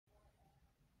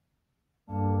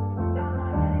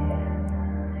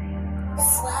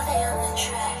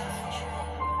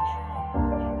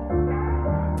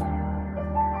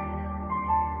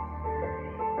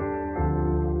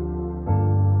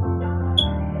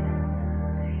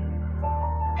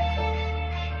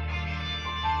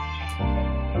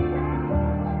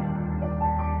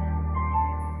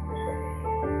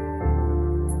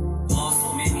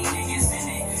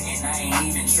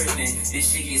tripping. This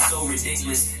shit gets so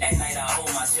ridiculous. At night I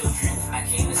hold my children. I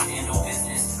came to stand on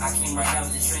business. I came right out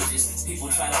the trenches. People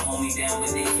try to hold me down,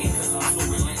 but they can't cause I'm so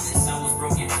relentless. I was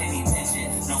broken, penny pension.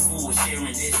 No fool was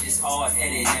sharing dishes.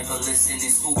 Hard-headed, never listened. In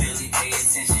school, barely pay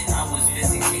attention. I was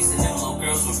busy chasing them little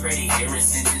girls with pretty hair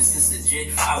extensions. This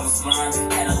legit, I was blind.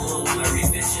 Had a little blurry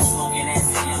vision. Smoking as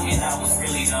a young and I was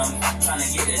really dumb. Trying to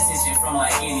get attention from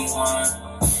like anyone.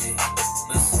 Shit,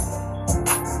 listen.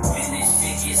 Man, this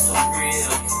shit gets so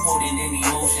real. Holding in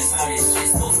emotions, how this shit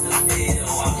supposed to feel.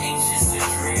 I'm anxious to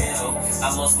drill.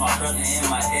 I lost my brother and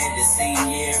my dad the same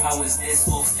year. How is this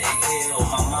supposed to heal?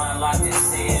 My mind locked in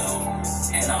seal.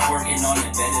 And I'm working on a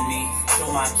better me.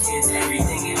 Show my kids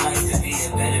everything in life to be a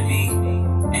better me.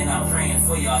 And I'm praying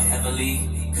for y'all heavily.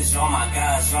 Cause y'all my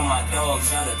guys, y'all my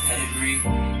dogs, y'all the pedigree.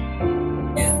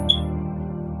 Yeah.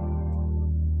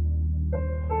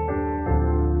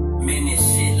 Man, this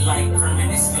shit like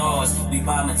permanent scars. We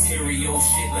buy material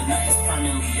shit, but nothing's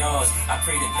permanently yours. I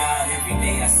pray to God every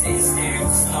day. I sit and stare at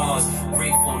the stars.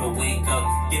 Grateful to wake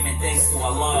up, giving thanks to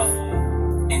Allah.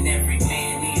 And every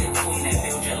man need a queen that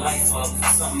build your life up.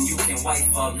 Something you can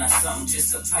wipe up, not something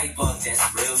just to pipe up. That's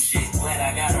real shit. Glad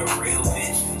I got a real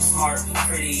bitch. Smart,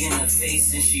 pretty in the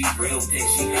face, and she real thick.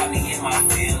 She got me in my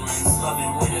feelings.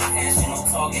 Loving with a passion. I'm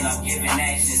talking, I'm giving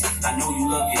actions. I know you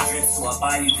love your drip, so I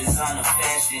buy you designer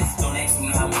fashion. Don't ask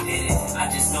me how we did it. I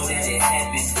just know that it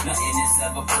happened. Nothing is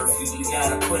ever perfect. We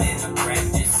gotta put it in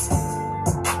practice.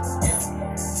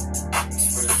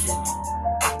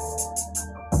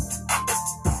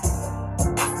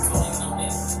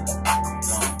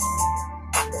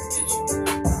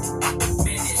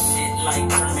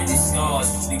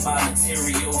 Buy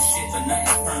material shit, but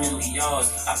nothing's permanently yours.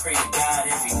 I pray to God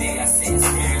every day. I sit and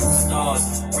stare at the stars.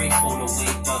 Grateful to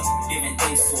wake up, giving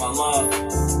thanks to Allah.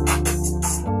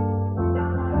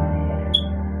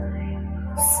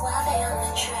 Suave on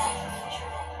the track.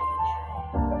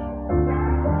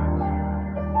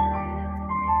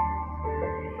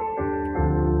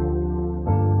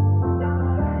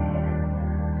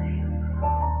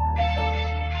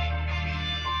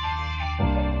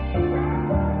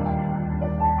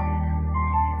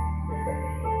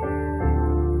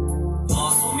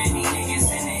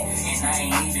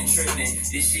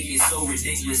 This shit gets so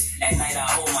ridiculous. At night I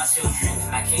hold my children.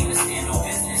 I came to stand on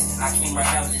business. I came right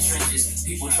out the trenches.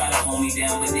 People try to hold me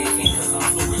down, but they can't cause I'm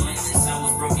so relentless. I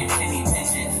was broken, penny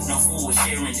pension. No fool was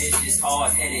sharing dishes.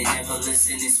 Hard-headed, never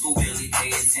listened. In school, barely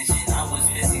pay attention. I was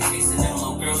busy chasing them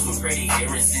little girls with pretty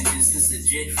hair extensions. This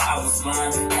legit, I was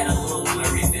blind. Had a little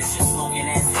blurry vision. Smoking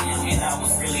as a young and I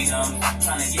was really dumb.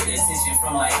 Trying to get attention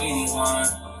from like anyone.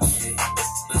 Shit,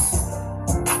 listen.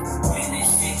 Man,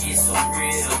 this shit gets so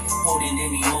real. Holding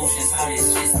in emotions, how this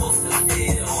shit supposed to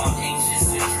feel. I'm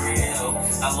anxious to drill.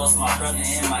 I lost my brother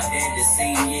and my dad the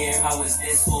same year. How is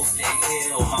this supposed to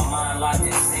heal? My mind locked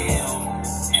in seal.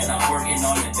 And I'm working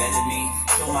on a better me.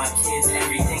 Show my kids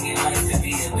everything in life to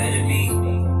be a better me.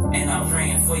 And I'm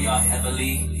praying for y'all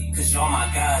heavily. Cause y'all my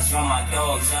guys, y'all my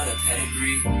dogs, y'all the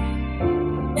pedigree.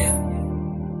 Yeah.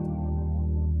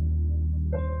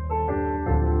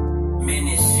 Man,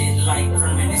 this shit like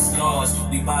permanent scars.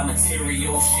 We buy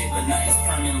material shit, but nothing's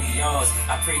permanently yours.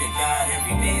 I pray to God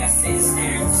every day. I sit and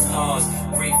stare at the stars.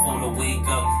 Grateful to wake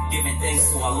up, giving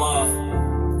thanks to Allah.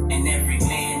 And every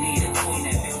man need a queen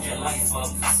that build your life up.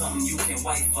 Something you can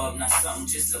wipe up, not something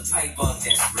just to pipe up.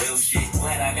 That's real shit.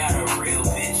 Glad I got a real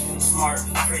bitch. Smart,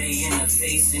 pretty in the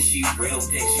face, and she real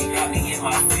thick. She got me in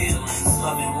my feelings.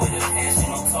 Loving with a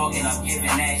passion. I'm talking, I'm giving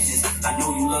actions. I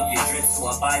know you love your drip, so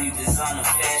I buy you designer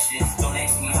fashion. Don't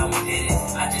ask me how we did it.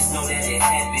 I just know that it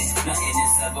happened. Nothing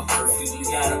is ever perfect. We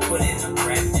gotta put it in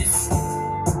practice.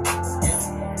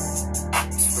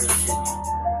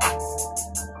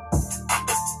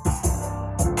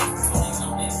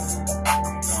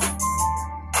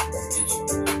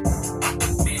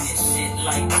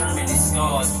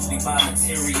 We buy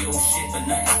material shit, but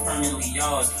nothing's permanently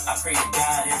yours. I pray to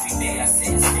God every day. I sit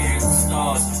and stare at the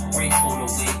stars. Grateful to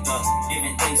wake up,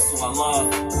 giving thanks to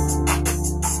Allah.